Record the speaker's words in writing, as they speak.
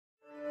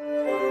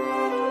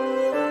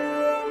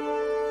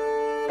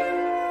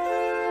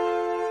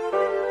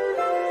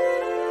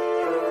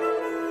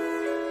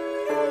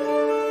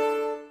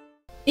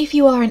If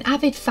you are an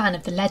avid fan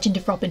of the legend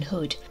of Robin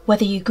Hood,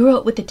 whether you grew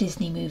up with the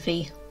Disney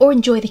movie, or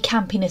enjoy the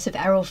campiness of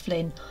Errol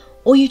Flynn,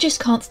 or you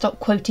just can't stop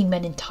quoting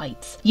Men in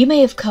Tights, you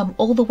may have come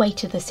all the way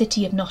to the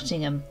city of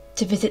Nottingham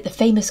to visit the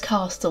famous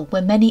castle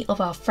where many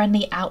of our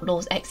friendly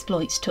outlaws'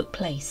 exploits took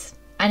place.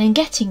 And in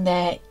getting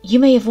there, you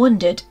may have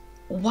wondered,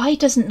 why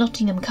doesn't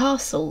Nottingham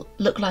Castle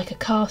look like a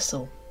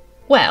castle?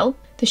 Well,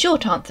 the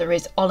short answer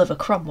is Oliver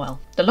Cromwell.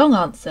 The long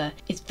answer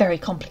is very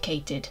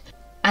complicated.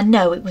 And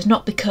no, it was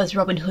not because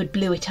Robin Hood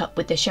blew it up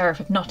with the Sheriff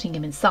of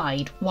Nottingham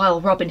inside,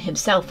 while Robin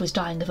himself was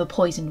dying of a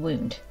poisoned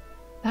wound.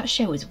 That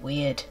show is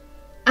weird.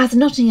 As a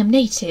Nottingham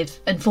native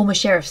and former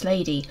Sheriff's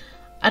Lady,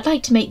 I'd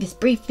like to make this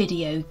brief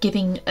video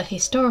giving a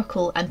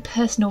historical and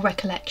personal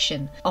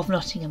recollection of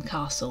Nottingham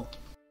Castle.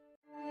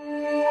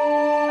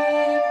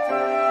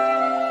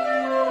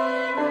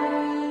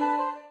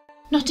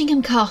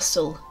 Nottingham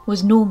Castle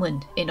was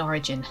Norman in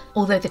origin,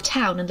 although the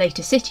town and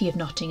later city of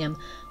Nottingham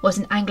was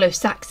an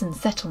Anglo-Saxon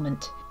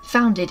settlement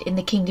founded in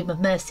the Kingdom of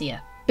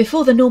Mercia.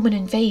 Before the Norman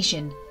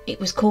invasion, it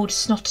was called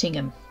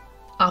Snottingham,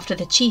 after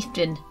the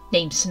chieftain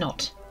named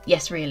Snot,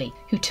 yes really,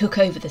 who took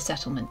over the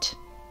settlement.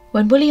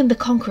 When William the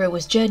Conqueror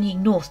was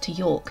journeying north to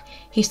York,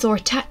 he saw a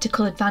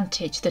tactical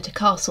advantage that a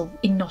castle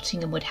in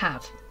Nottingham would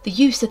have. The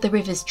use of the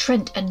rivers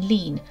Trent and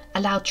Lean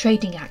allowed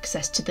trading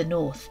access to the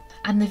north,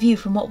 and the view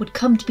from what would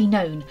come to be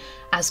known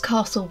as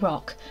Castle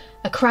Rock,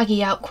 a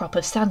craggy outcrop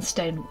of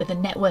sandstone with a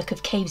network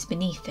of caves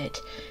beneath it,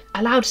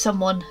 allowed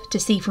someone to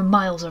see from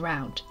miles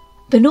around.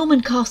 The Norman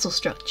castle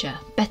structure,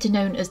 better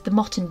known as the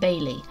Motte and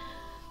Bailey,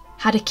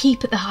 had a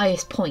keep at the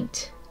highest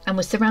point and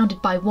was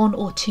surrounded by one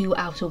or two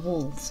outer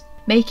walls,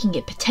 making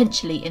it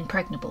potentially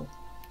impregnable.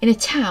 In a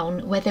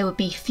town where there would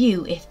be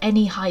few if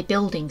any high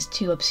buildings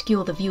to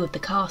obscure the view of the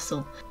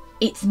castle,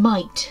 its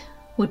might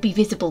would be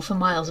visible for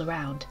miles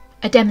around,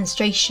 a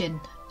demonstration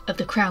of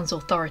the Crown's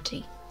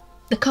authority.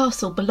 The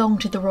castle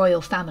belonged to the royal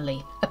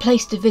family, a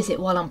place to visit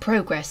while on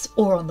progress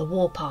or on the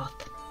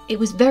warpath. It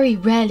was very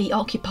rarely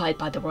occupied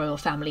by the royal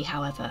family,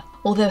 however,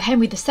 although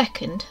Henry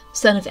II,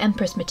 son of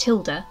Empress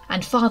Matilda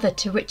and father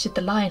to Richard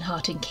the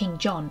Lionheart and King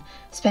John,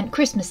 spent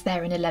Christmas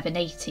there in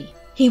 1180.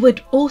 He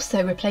would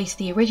also replace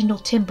the original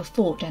timber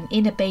fort and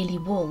inner bailey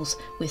walls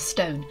with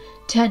stone,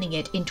 turning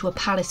it into a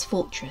palace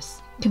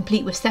fortress,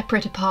 complete with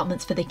separate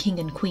apartments for the king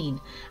and queen,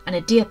 and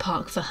a deer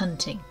park for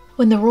hunting.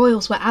 When the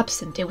royals were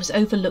absent, it was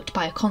overlooked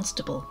by a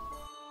constable.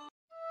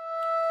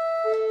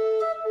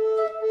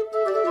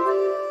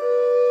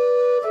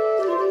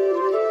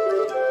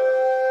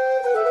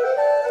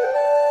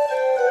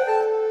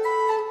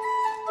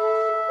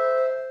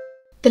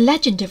 The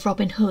legend of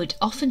Robin Hood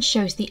often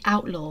shows the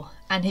outlaw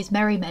and his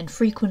merry men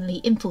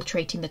frequently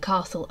infiltrating the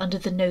castle under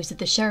the nose of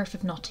the Sheriff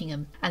of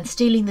Nottingham and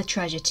stealing the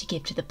treasure to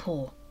give to the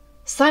poor.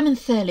 Simon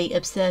Thurley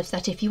observes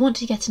that if you want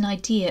to get an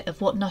idea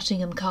of what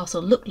Nottingham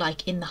Castle looked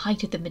like in the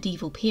height of the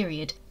medieval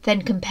period,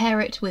 then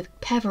compare it with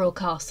Peveril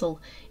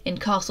Castle in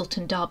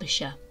Castleton,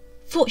 Derbyshire.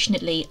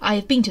 Fortunately, I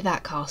have been to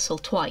that castle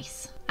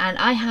twice, and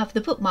I have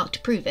the bookmark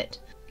to prove it.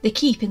 The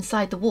keep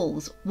inside the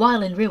walls,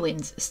 while in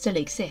ruins, still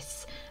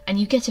exists, and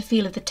you get a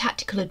feel of the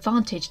tactical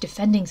advantage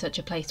defending such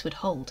a place would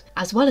hold,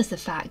 as well as the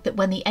fact that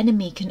when the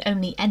enemy can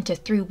only enter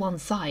through one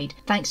side,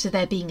 thanks to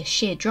there being a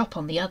sheer drop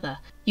on the other,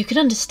 you can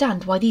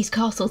understand why these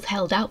castles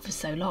held out for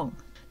so long.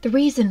 The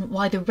reason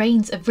why the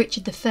reigns of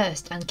Richard I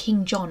and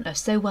King John are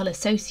so well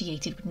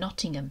associated with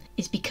Nottingham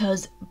is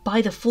because,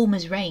 by the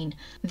former's reign,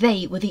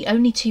 they were the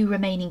only two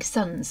remaining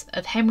sons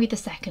of Henry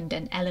II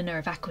and Eleanor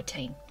of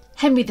Aquitaine.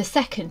 Henry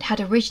II had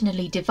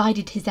originally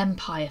divided his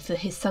empire for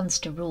his sons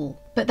to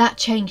rule, but that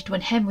changed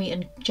when Henry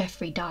and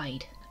Geoffrey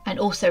died, and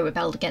also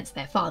rebelled against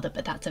their father,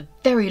 but that's a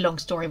very long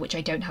story which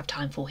I don't have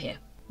time for here.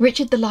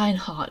 Richard the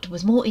Lionheart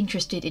was more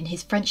interested in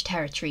his French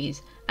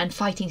territories and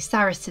fighting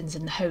Saracens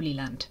in the Holy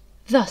Land.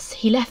 Thus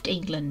he left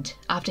England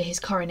after his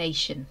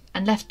coronation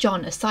and left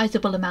John a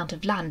sizable amount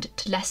of land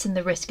to lessen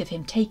the risk of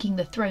him taking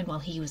the throne while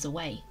he was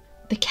away.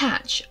 The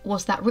catch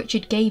was that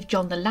Richard gave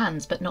John the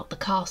lands but not the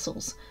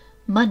castles,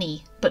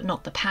 money but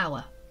not the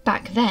power.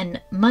 Back then,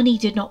 money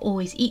did not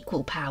always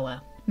equal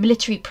power.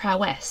 Military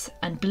prowess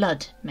and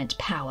blood meant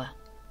power.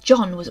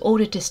 John was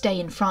ordered to stay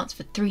in France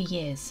for 3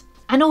 years,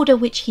 an order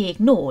which he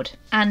ignored,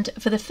 and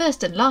for the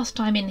first and last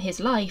time in his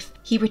life,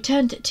 he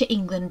returned to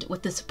England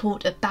with the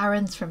support of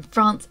barons from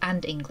France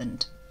and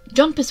England.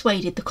 John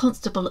persuaded the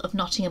Constable of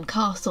Nottingham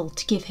Castle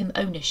to give him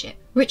ownership.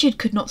 Richard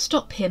could not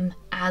stop him,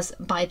 as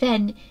by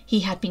then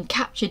he had been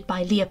captured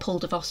by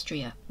Leopold of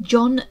Austria.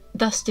 John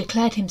thus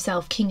declared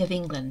himself King of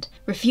England,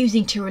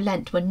 refusing to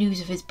relent when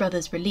news of his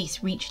brother's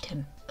release reached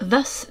him.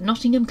 Thus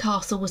Nottingham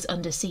Castle was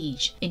under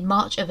siege in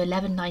March of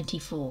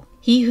 1194.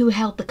 He who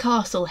held the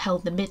castle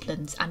held the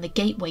Midlands and the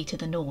gateway to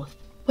the north.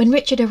 When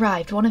Richard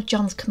arrived, one of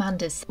John's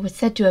commanders was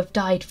said to have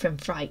died from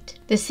fright.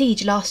 The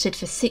siege lasted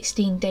for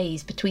 16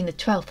 days between the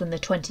 12th and the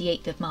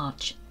 28th of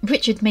March.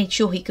 Richard made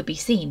sure he could be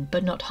seen,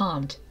 but not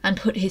harmed, and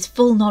put his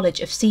full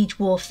knowledge of siege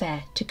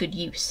warfare to good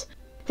use.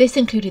 This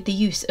included the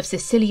use of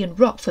Sicilian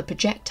rock for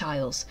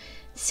projectiles,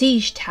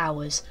 siege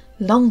towers,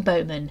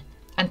 longbowmen,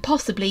 and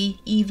possibly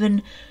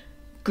even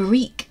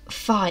Greek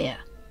fire.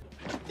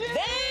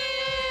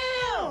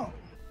 Damn!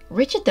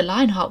 Richard the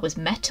Lionheart was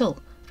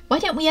metal. Why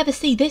don't we ever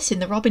see this in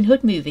the Robin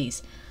Hood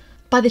movies?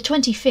 By the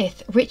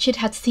 25th, Richard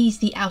had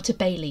seized the Outer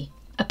Bailey.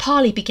 A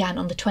parley began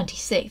on the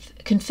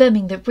 26th,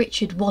 confirming that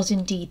Richard was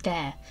indeed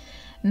there.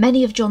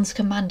 Many of John's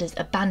commanders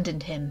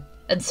abandoned him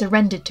and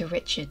surrendered to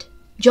Richard.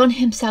 John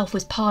himself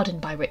was pardoned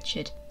by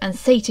Richard and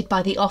sated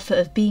by the offer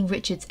of being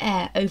Richard's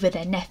heir over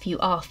their nephew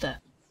Arthur.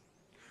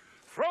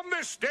 From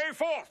this day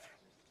forth,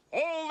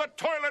 all the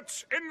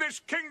toilets in this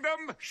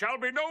kingdom shall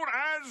be known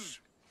as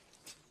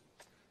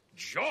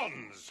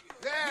John's.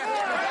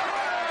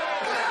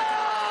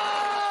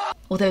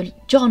 Although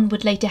John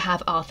would later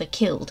have Arthur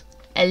killed,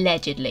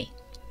 allegedly.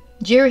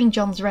 During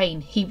John's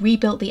reign, he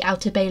rebuilt the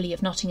Outer Bailey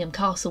of Nottingham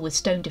Castle with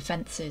stone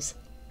defences.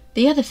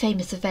 The other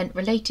famous event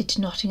related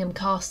to Nottingham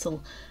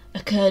Castle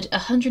occurred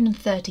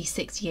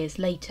 136 years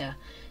later,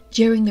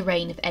 during the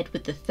reign of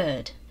Edward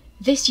III.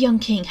 This young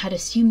king had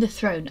assumed the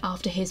throne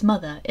after his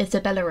mother,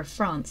 Isabella of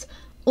France,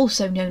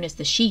 also known as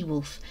the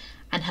She-Wolf,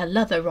 and her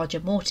lover, Roger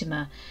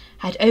Mortimer,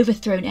 had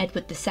overthrown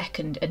Edward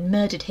II and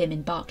murdered him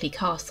in Berkeley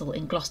Castle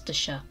in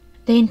Gloucestershire.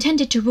 They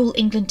intended to rule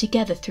England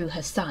together through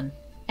her son.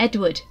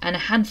 Edward and a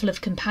handful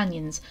of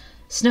companions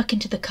snuck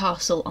into the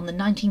castle on the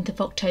 19th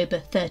of October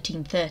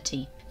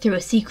 1330 through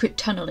a secret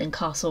tunnel in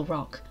Castle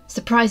Rock,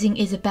 surprising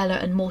Isabella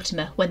and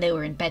Mortimer when they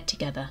were in bed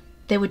together.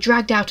 They were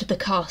dragged out of the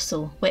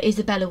castle, where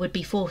Isabella would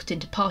be forced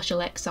into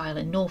partial exile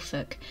in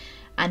Norfolk,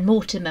 and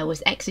Mortimer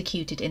was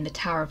executed in the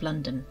Tower of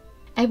London.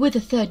 Edward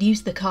III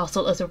used the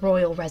castle as a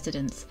royal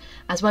residence,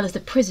 as well as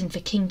the prison for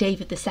King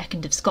David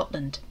II of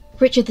Scotland.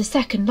 Richard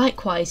II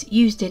likewise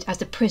used it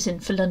as a prison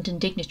for London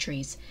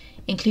dignitaries,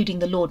 including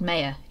the Lord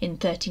Mayor, in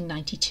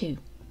 1392.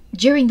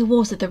 During the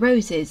Wars of the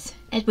Roses,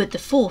 Edward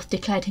IV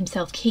declared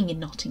himself king in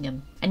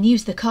Nottingham and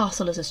used the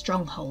castle as a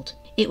stronghold.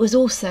 It was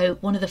also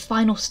one of the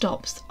final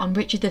stops on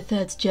Richard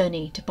III's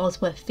journey to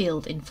Bosworth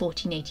Field in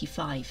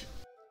 1485.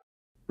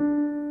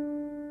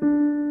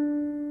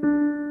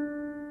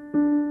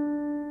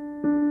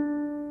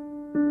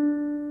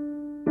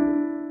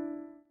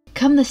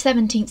 Come the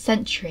 17th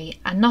century,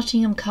 and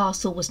Nottingham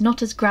Castle was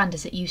not as grand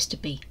as it used to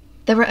be.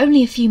 There are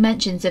only a few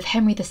mentions of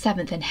Henry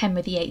VII and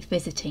Henry VIII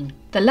visiting.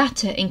 The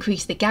latter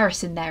increased the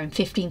garrison there in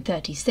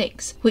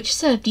 1536, which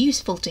served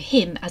useful to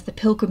him as the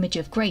Pilgrimage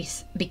of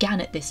Grace began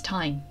at this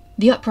time.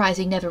 The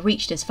uprising never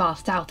reached as far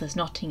south as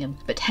Nottingham,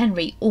 but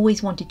Henry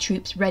always wanted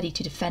troops ready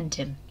to defend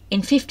him. In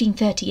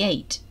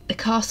 1538, the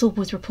castle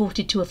was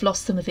reported to have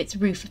lost some of its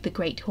roof of the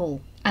Great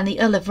Hall, and the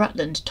Earl of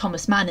Rutland,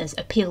 Thomas Manners,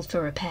 appealed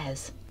for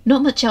repairs.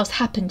 Not much else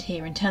happened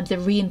here in terms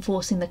of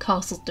reinforcing the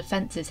castle's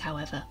defences,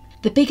 however.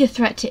 The bigger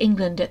threat to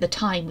England at the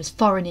time was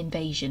foreign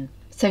invasion,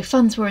 so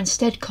funds were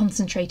instead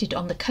concentrated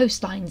on the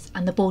coastlines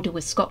and the border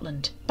with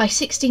Scotland. By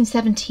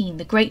 1617,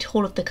 the Great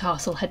Hall of the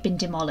castle had been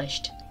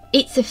demolished.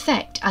 Its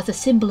effect as a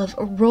symbol of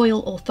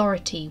royal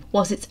authority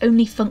was its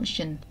only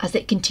function as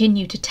it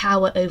continued to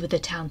tower over the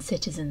town's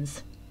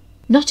citizens.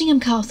 Nottingham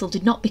Castle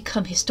did not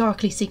become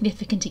historically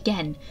significant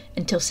again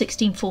until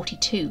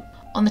 1642.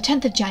 On the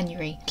 10th of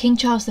January, King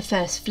Charles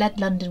I fled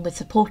London with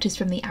supporters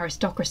from the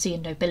aristocracy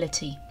and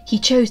nobility. He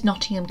chose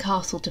Nottingham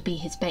Castle to be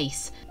his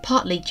base,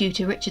 partly due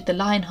to Richard the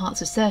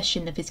Lionheart's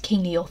assertion of his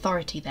kingly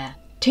authority there.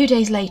 2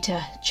 days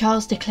later,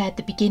 Charles declared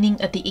the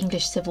beginning of the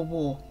English Civil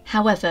War.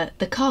 However,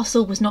 the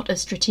castle was not a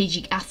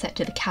strategic asset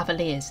to the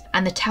Cavaliers,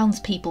 and the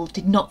townspeople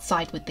did not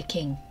side with the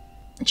king.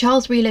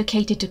 Charles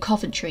relocated to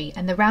Coventry,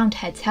 and the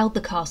Roundheads held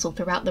the castle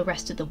throughout the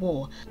rest of the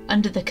war,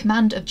 under the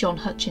command of John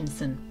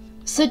Hutchinson.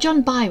 Sir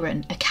John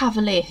Byron, a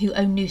Cavalier who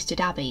owned Newstead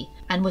Abbey,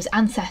 and was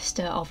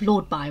ancestor of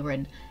Lord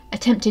Byron,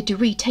 attempted to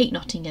retake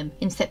Nottingham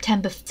in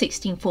September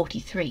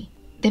 1643.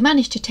 They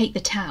managed to take the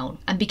town,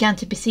 and began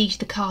to besiege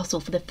the castle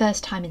for the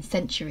first time in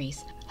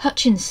centuries.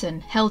 Hutchinson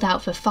held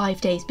out for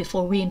 5 days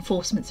before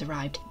reinforcements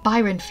arrived.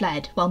 Byron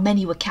fled, while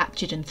many were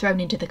captured and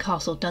thrown into the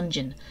castle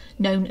dungeon,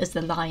 known as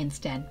the Lion's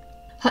Den.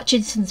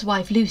 Hutchinson's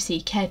wife Lucy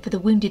cared for the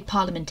wounded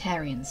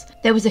parliamentarians.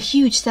 There was a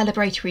huge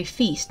celebratory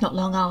feast not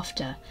long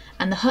after,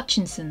 and the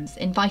Hutchinsons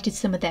invited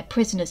some of their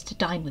prisoners to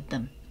dine with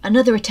them.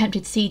 Another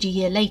attempted siege a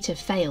year later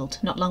failed,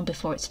 not long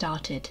before it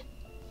started.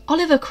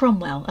 Oliver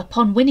Cromwell,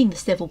 upon winning the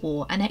Civil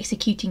War and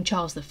executing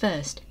Charles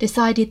I,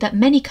 decided that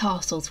many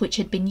castles which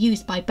had been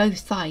used by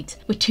both sides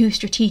were too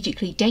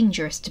strategically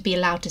dangerous to be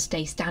allowed to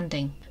stay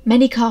standing.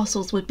 Many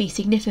castles would be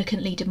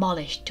significantly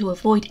demolished to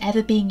avoid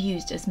ever being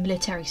used as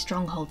military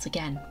strongholds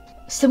again.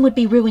 Some would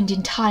be ruined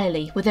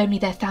entirely, with only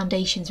their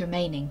foundations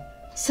remaining.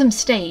 Some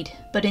stayed,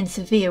 but in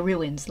severe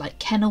ruins like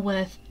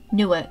Kenilworth,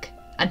 Newark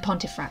and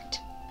Pontefract.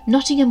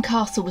 Nottingham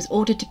Castle was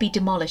ordered to be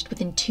demolished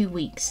within 2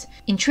 weeks.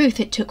 In truth,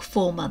 it took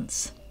 4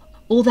 months.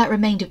 All that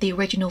remained of the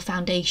original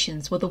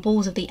foundations were the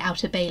walls of the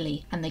Outer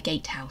Bailey and the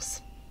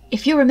gatehouse.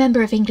 If you're a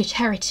member of English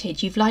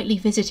heritage, you've likely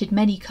visited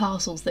many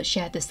castles that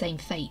shared the same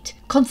fate.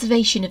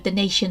 Conservation of the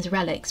nation's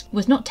relics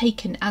was not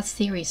taken as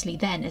seriously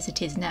then as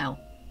it is now.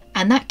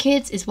 And that,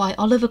 kids, is why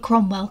Oliver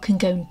Cromwell can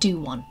go and do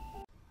one.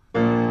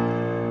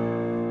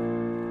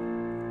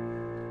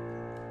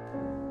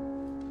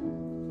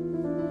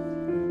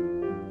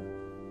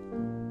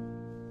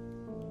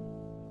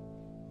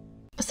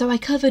 I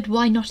covered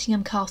why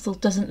Nottingham Castle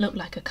doesn't look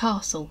like a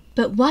castle,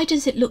 but why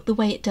does it look the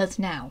way it does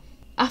now?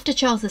 After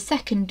Charles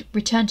II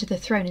returned to the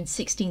throne in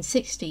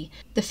 1660,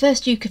 the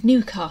first Duke of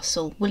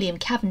Newcastle, William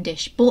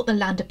Cavendish, bought the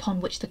land upon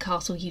which the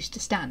castle used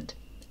to stand,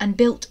 and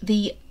built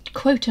the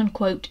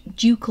quote-unquote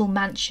ducal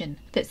mansion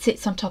that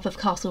sits on top of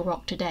Castle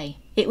Rock today.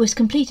 It was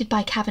completed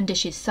by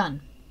Cavendish's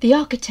son. The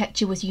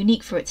architecture was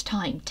unique for its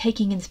time,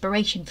 taking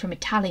inspiration from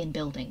Italian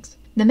buildings.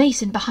 The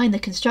mason behind the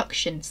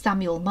construction,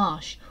 Samuel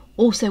Marsh,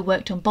 also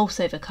worked on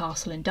Bolsover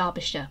Castle in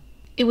Derbyshire.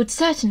 It would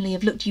certainly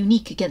have looked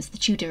unique against the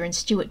Tudor and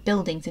Stuart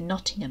buildings in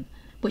Nottingham,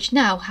 which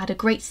now had a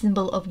great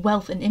symbol of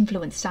wealth and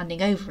influence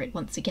standing over it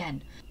once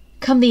again.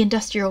 Come the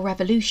Industrial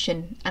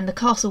Revolution, and the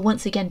castle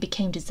once again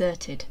became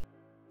deserted.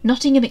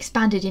 Nottingham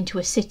expanded into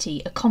a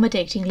city,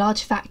 accommodating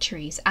large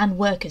factories and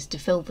workers to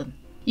fill them.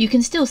 You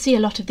can still see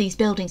a lot of these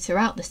buildings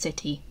throughout the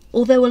city,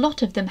 although a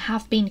lot of them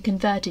have been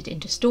converted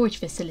into storage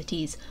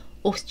facilities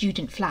or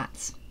student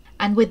flats.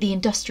 And with the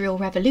Industrial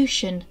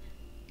Revolution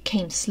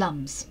came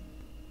slums.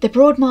 The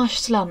Broadmarsh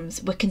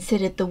slums were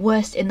considered the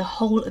worst in the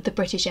whole of the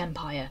British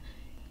Empire,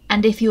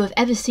 and if you have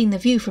ever seen the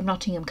view from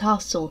Nottingham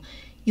Castle,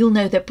 you'll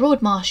know that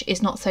Broadmarsh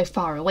is not so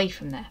far away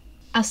from there.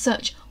 As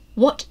such,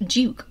 what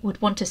duke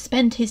would want to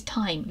spend his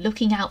time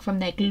looking out from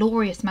their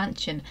glorious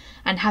mansion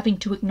and having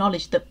to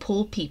acknowledge that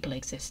poor people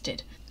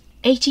existed?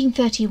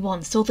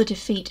 1831 saw the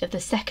defeat of the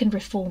Second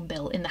Reform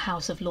Bill in the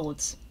House of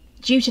Lords.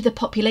 Due to the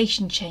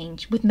population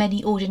change, with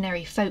many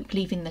ordinary folk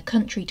leaving the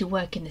country to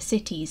work in the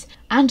cities,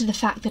 and the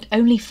fact that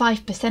only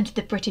 5% of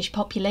the British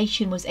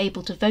population was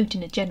able to vote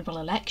in a general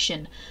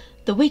election,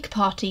 the Whig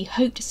Party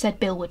hoped said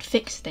bill would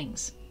fix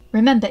things.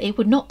 Remember, it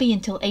would not be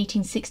until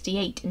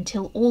 1868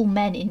 until all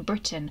men in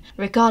Britain,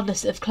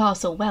 regardless of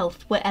class or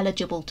wealth, were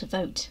eligible to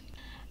vote.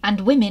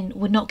 And women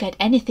would not get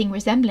anything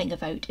resembling a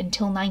vote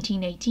until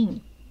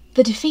 1918.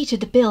 The defeat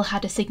of the bill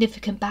had a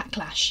significant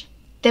backlash.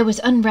 There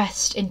was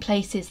unrest in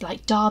places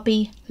like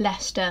Derby,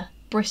 Leicester,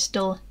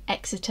 Bristol,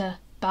 Exeter,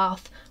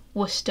 Bath,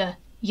 Worcester,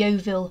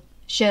 Yeovil,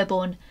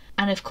 Sherborne,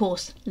 and of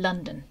course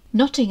London.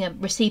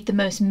 Nottingham received the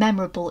most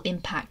memorable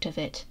impact of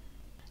it.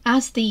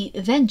 As the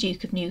then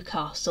Duke of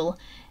Newcastle,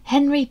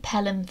 Henry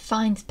Pelham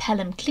Fiennes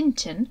Pelham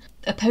Clinton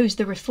opposed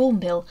the Reform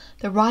Bill,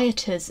 the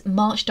rioters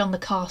marched on the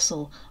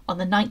castle on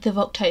the 9th of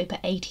October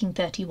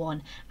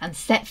 1831 and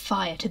set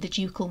fire to the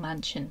ducal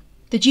mansion.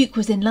 The Duke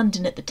was in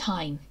London at the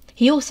time.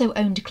 He also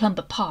owned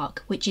Clumber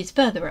Park, which is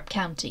further up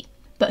county,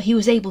 but he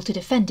was able to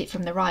defend it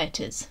from the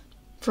rioters,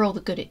 for all the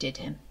good it did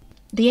him.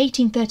 The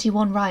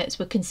 1831 riots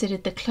were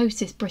considered the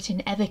closest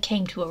Britain ever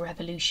came to a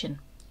revolution.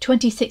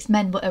 26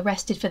 men were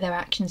arrested for their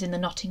actions in the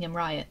Nottingham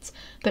riots,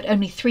 but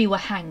only 3 were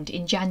hanged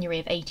in January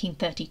of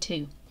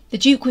 1832. The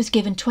Duke was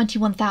given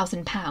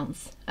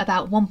 £21,000,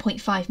 about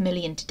 1.5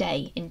 million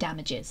today, in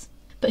damages,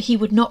 but he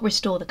would not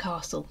restore the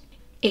castle.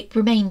 It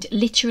remained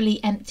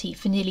literally empty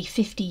for nearly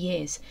 50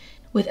 years,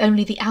 with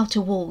only the outer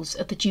walls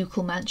of the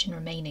ducal mansion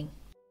remaining.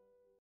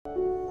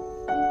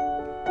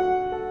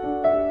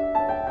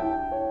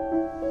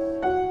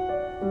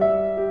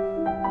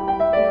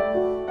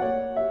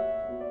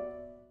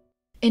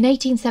 In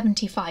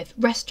 1875,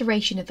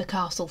 restoration of the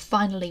castle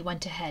finally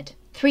went ahead.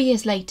 3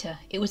 years later,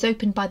 it was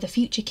opened by the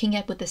future King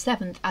Edward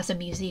VII as a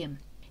museum.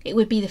 It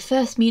would be the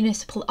first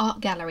municipal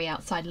art gallery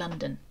outside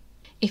London.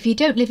 If you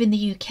don't live in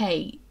the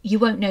UK, you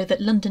won't know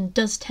that London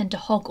does tend to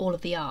hog all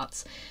of the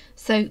arts,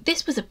 so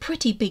this was a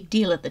pretty big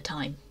deal at the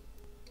time.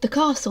 The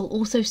castle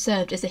also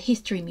served as a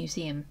history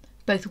museum,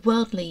 both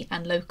worldly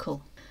and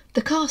local.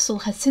 The castle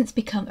has since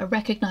become a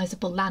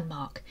recognisable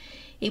landmark.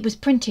 It was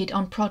printed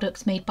on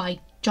products made by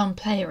John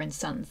Player and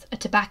Sons, a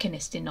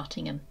tobacconist in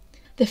Nottingham.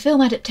 The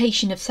film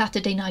adaptation of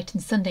Saturday Night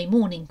and Sunday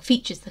Morning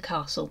features the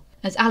castle,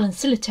 as Alan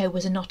Sillitoe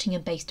was a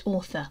Nottingham-based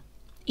author.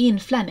 Ian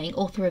Fleming,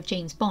 author of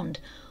James Bond,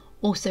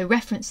 also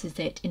references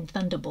it in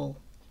Thunderball.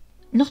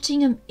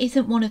 Nottingham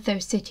isn't one of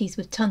those cities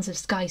with tons of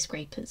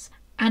skyscrapers,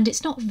 and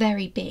it's not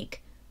very big,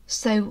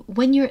 so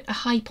when you're at a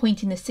high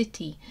point in the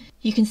city,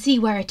 you can see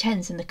where it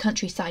ends and the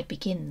countryside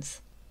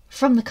begins.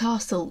 From the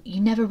castle, you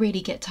never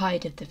really get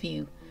tired of the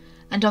view,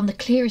 and on the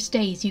clearest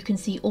days you can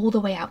see all the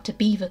way out to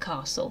Belvoir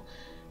Castle,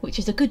 which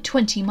is a good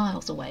 20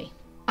 miles away.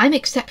 I'm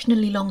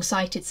exceptionally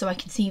long-sighted, so I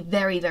can see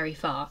very, very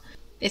far.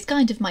 It's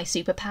kind of my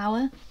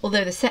superpower,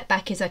 although the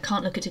setback is I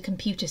can't look at a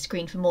computer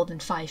screen for more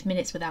than 5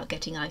 minutes without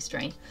getting eye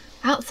strain.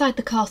 Outside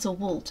the castle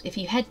vault, if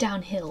you head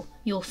downhill,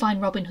 you'll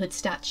find Robin Hood's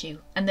statue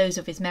and those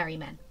of his merry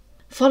men.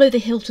 Follow the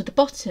hill to the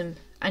bottom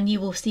and you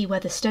will see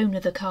where the stone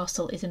of the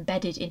castle is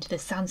embedded into the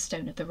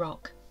sandstone of the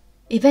rock.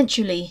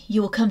 Eventually,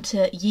 you will come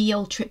to Ye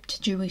Old Trip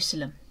to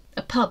Jerusalem,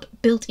 a pub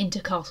built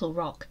into Castle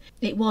Rock.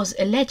 It was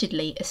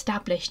allegedly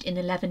established in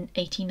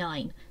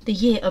 1189, the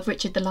year of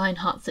Richard the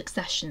Lionheart's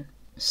accession.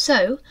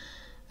 So,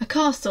 a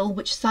castle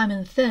which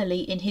Simon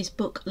Thurley in his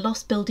book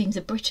Lost Buildings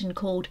of Britain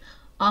called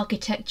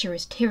Architecture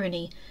as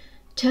Tyranny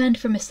turned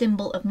from a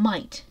symbol of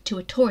might to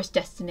a tourist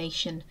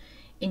destination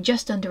in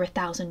just under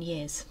 1,000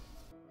 years.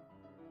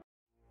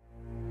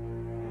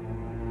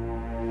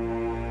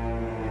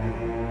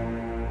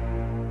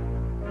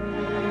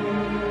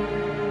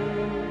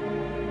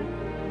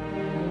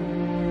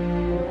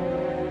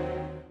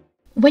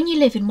 When you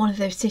live in one of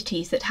those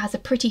cities that has a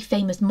pretty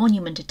famous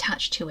monument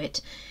attached to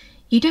it,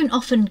 you don't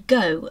often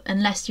go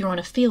unless you're on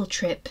a field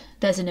trip,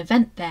 there's an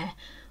event there,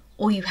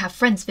 or you have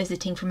friends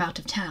visiting from out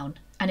of town,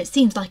 and it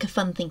seems like a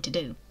fun thing to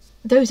do.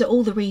 Those are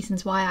all the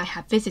reasons why I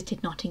have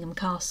visited Nottingham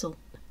Castle.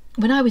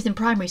 When I was in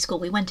primary school,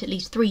 we went at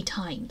least 3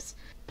 times,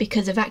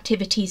 because of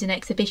activities and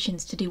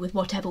exhibitions to do with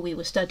whatever we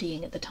were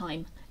studying at the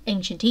time.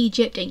 Ancient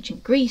Egypt,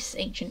 ancient Greece,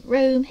 ancient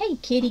Rome. Hey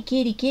kitty,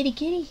 kitty, kitty,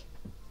 kitty.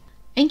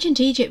 Ancient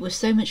Egypt was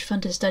so much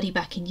fun to study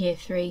back in year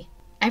 3.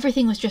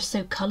 Everything was just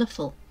so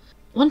colourful.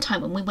 One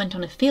time when we went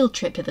on a field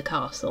trip to the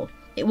castle,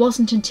 it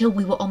wasn't until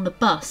we were on the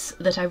bus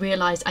that I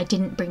realised I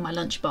didn't bring my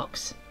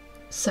lunchbox.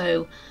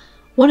 So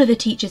one of the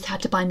teachers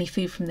had to buy me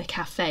food from the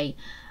cafe,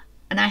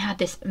 and I had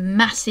this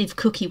massive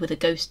cookie with a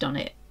ghost on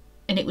it,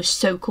 and it was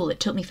so cool,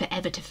 it took me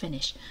forever to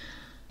finish.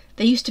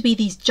 There used to be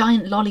these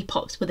giant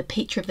lollipops with a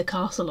picture of the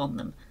castle on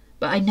them,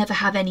 but I never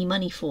have any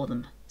money for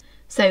them.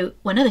 So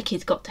when other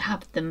kids got to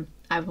have them,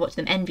 I would watch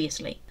them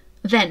enviously.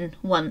 Then,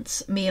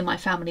 once, me and my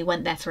family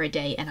went there for a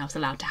day and I was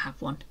allowed to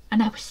have one,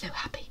 and I was so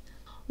happy.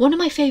 One of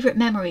my favourite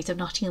memories of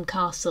Nottingham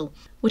Castle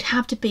would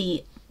have to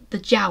be the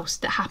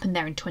joust that happened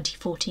there in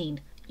 2014.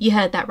 You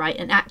heard that right,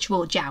 an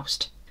actual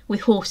joust,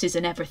 with horses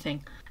and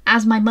everything.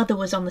 As my mother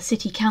was on the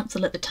city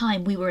council at the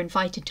time, we were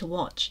invited to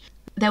watch.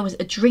 There was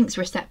a drinks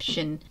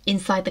reception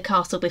inside the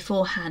castle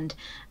beforehand,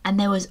 and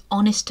there was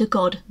honest to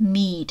God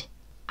mead.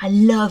 I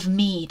love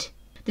mead.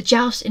 The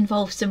joust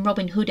involved some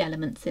Robin Hood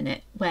elements in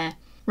it, where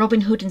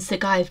Robin Hood and Sir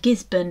Guy of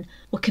Gisborne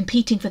were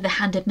competing for the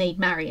hand of Maid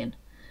Marian,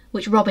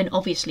 which Robin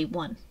obviously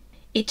won.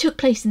 It took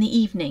place in the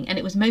evening and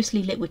it was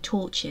mostly lit with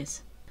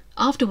torches.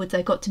 Afterwards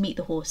I got to meet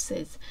the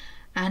horses,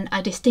 and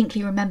I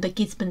distinctly remember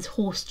Gisborne's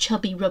horse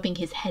Chubby rubbing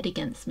his head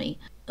against me.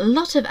 A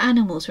lot of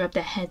animals rubbed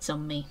their heads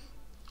on me.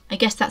 I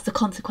guess that's the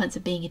consequence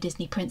of being a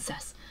Disney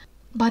princess.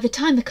 By the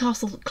time the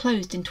castle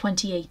closed in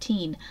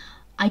 2018,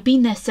 I'd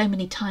been there so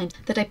many times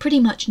that I pretty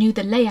much knew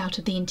the layout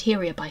of the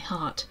interior by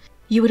heart.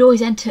 You would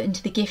always enter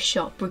into the gift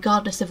shop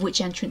regardless of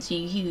which entrance you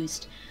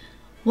used.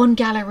 One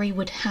gallery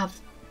would have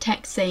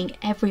text saying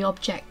every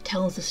object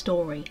tells a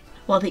story,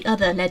 while the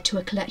other led to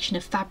a collection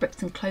of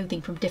fabrics and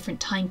clothing from different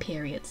time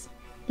periods.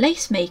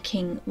 Lace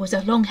making was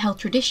a long-held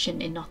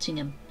tradition in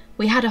Nottingham.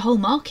 We had a whole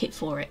market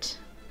for it.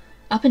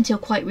 Up until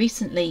quite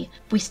recently,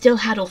 we still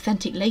had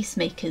authentic lace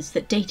makers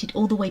that dated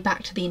all the way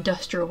back to the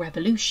Industrial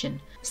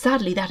Revolution.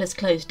 Sadly, that has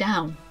closed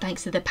down,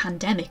 thanks to the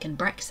pandemic and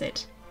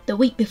Brexit. The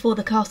week before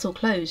the castle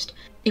closed,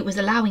 it was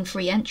allowing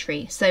free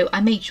entry, so I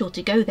made sure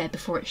to go there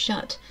before it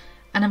shut.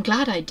 And I'm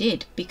glad I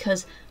did,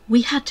 because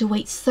we had to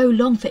wait so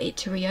long for it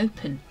to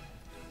reopen.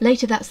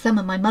 Later that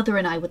summer, my mother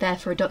and I were there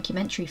for a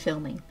documentary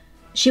filming.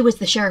 She was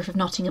the Sheriff of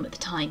Nottingham at the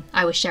time,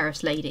 I was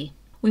Sheriff's Lady.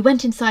 We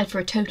went inside for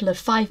a total of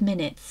 5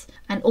 minutes,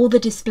 and all the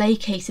display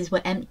cases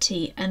were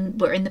empty and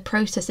were in the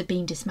process of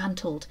being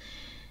dismantled.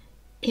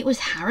 It was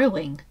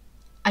harrowing.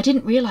 I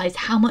didn't realise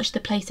how much the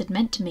place had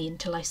meant to me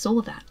until I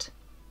saw that.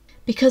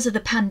 Because of the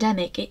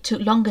pandemic, it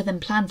took longer than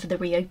planned for the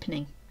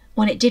reopening.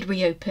 When it did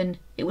reopen,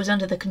 it was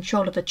under the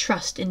control of a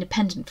trust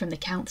independent from the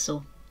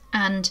council.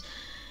 And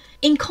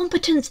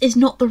incompetence is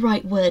not the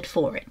right word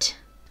for it.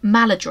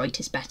 Maladroit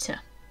is better.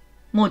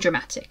 More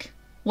dramatic.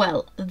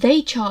 Well,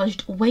 they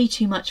charged way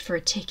too much for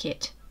a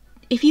ticket.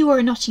 If you were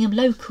a Nottingham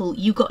local,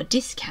 you got a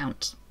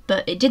discount,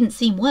 but it didn't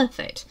seem worth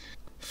it.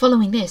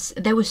 Following this,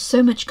 there was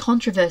so much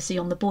controversy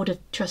on the Board of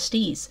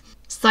Trustees,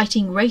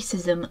 citing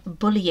racism,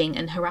 bullying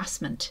and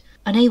harassment.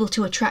 Unable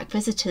to attract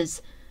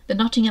visitors, the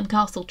Nottingham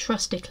Castle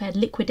Trust declared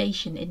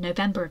liquidation in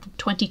November of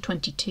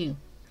 2022.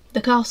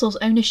 The castle's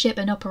ownership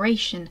and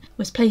operation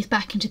was placed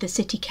back into the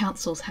City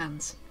Council's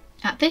hands.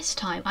 At this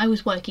time, I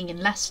was working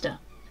in Leicester,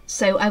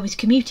 so I was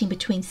commuting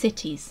between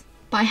cities.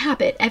 By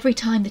habit, every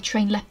time the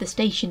train left the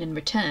station and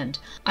returned,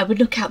 I would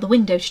look out the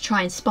window to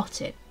try and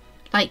spot it.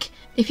 Like,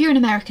 if you're an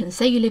American,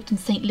 say you lived in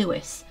St.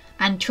 Louis,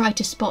 and tried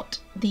to spot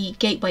the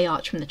Gateway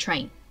Arch from the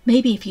train.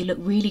 Maybe if you look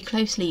really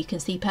closely you can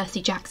see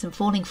Percy Jackson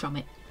falling from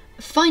it.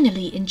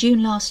 Finally, in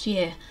June last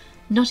year,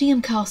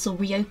 Nottingham Castle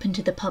reopened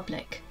to the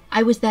public.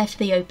 I was there for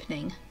the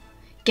opening,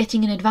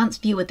 getting an advance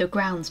view of the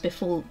grounds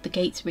before the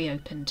gates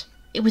reopened.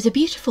 It was a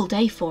beautiful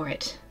day for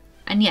it.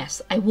 And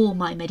yes, I wore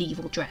my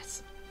medieval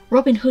dress.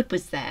 Robin Hood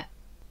was there.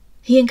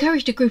 He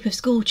encouraged a group of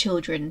school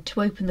children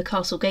to open the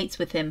castle gates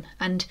with him,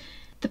 and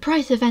the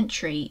price of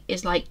entry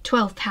is like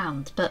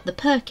 £12, but the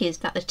perk is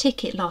that the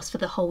ticket lasts for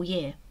the whole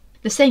year.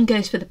 The same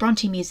goes for the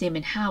Bronte Museum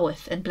in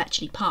Haworth and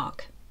Bletchley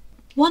Park.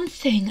 One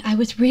thing I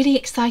was really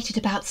excited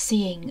about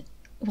seeing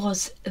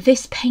was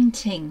this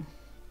painting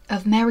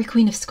of Mary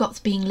Queen of Scots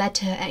being led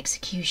to her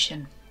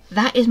execution.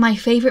 That is my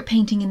favourite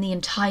painting in the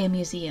entire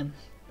museum.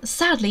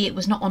 Sadly, it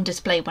was not on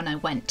display when I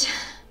went,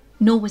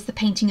 nor was the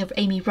painting of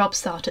Amy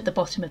Robsart at the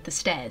bottom of the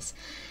stairs.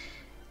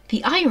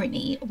 The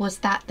irony was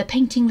that the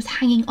painting was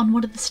hanging on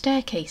one of the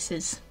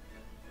staircases.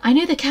 I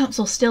know the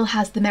council still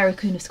has the Mary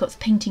Queen of Scots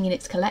painting in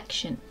its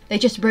collection. They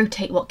just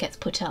rotate what gets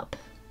put up.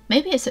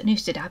 Maybe it's at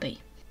Newstead Abbey.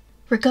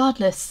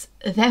 Regardless,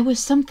 there was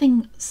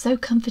something so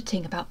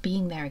comforting about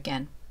being there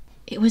again.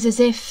 It was as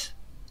if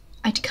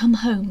I'd come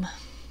home.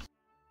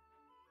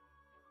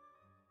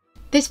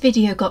 This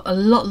video got a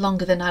lot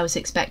longer than I was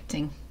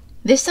expecting.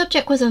 This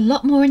subject was a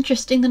lot more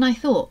interesting than I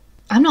thought.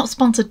 I'm not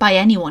sponsored by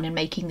anyone in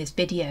making this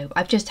video.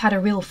 I've just had a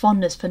real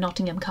fondness for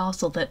Nottingham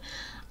Castle that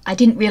I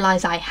didn't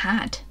realise I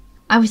had.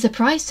 I was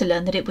surprised to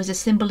learn that it was a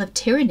symbol of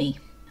tyranny,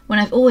 when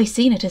I've always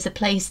seen it as a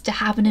place to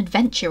have an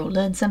adventure or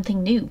learn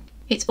something new.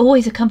 It's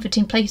always a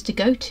comforting place to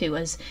go to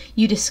as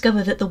you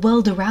discover that the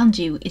world around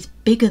you is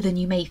bigger than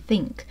you may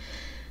think,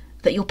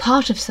 that you're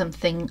part of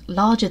something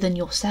larger than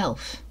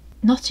yourself.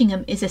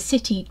 Nottingham is a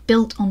city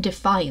built on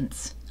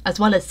defiance, as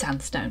well as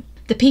sandstone.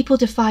 The people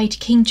defied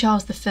King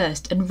Charles I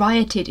and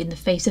rioted in the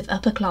face of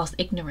upper-class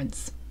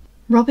ignorance.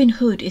 Robin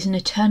Hood is an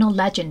eternal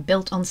legend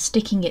built on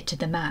sticking it to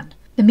the man.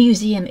 The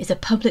museum is a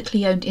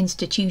publicly owned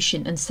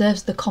institution and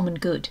serves the common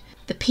good.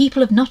 The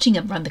people of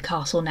Nottingham run the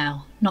castle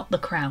now, not the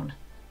Crown.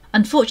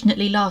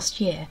 Unfortunately, last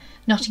year,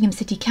 Nottingham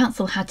City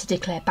Council had to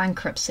declare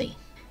bankruptcy.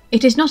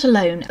 It is not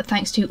alone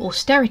thanks to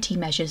austerity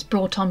measures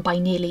brought on by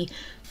nearly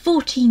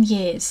 14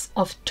 years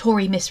of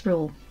Tory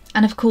misrule.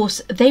 And of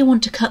course, they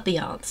want to cut the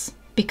arts,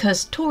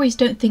 because Tories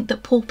don't think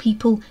that poor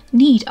people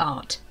need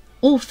art,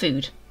 or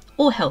food,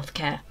 or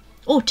healthcare,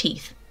 or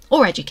teeth,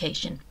 or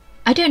education.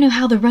 I don't know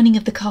how the running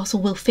of the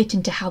castle will fit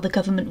into how the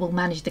government will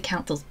manage the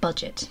council's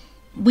budget.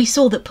 We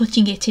saw that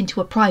putting it into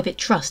a private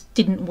trust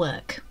didn't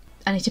work,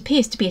 and it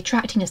appears to be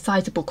attracting a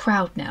sizable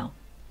crowd now.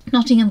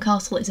 Nottingham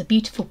Castle is a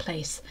beautiful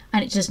place,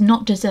 and it does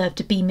not deserve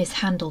to be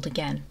mishandled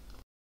again.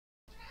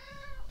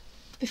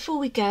 Before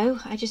we go,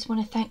 I just want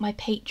to thank my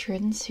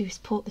patrons who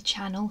support the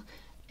channel.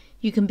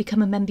 You can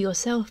become a member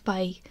yourself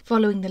by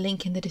following the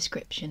link in the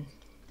description.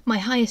 My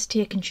highest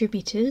tier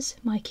contributors,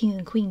 my King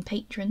and Queen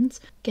patrons,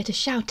 get a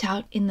shout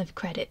out in the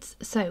credits.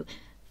 So,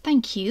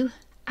 thank you,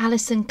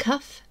 Alison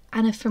Cuff,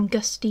 Anna from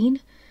Gustine,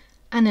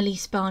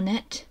 Annalise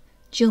Barnett,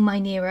 Jill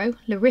Mynero,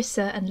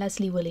 Larissa and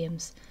Leslie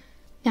Williams.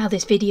 Now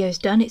this video's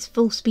done, it's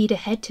full speed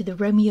ahead to the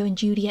Romeo and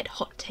Juliet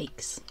hot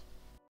takes.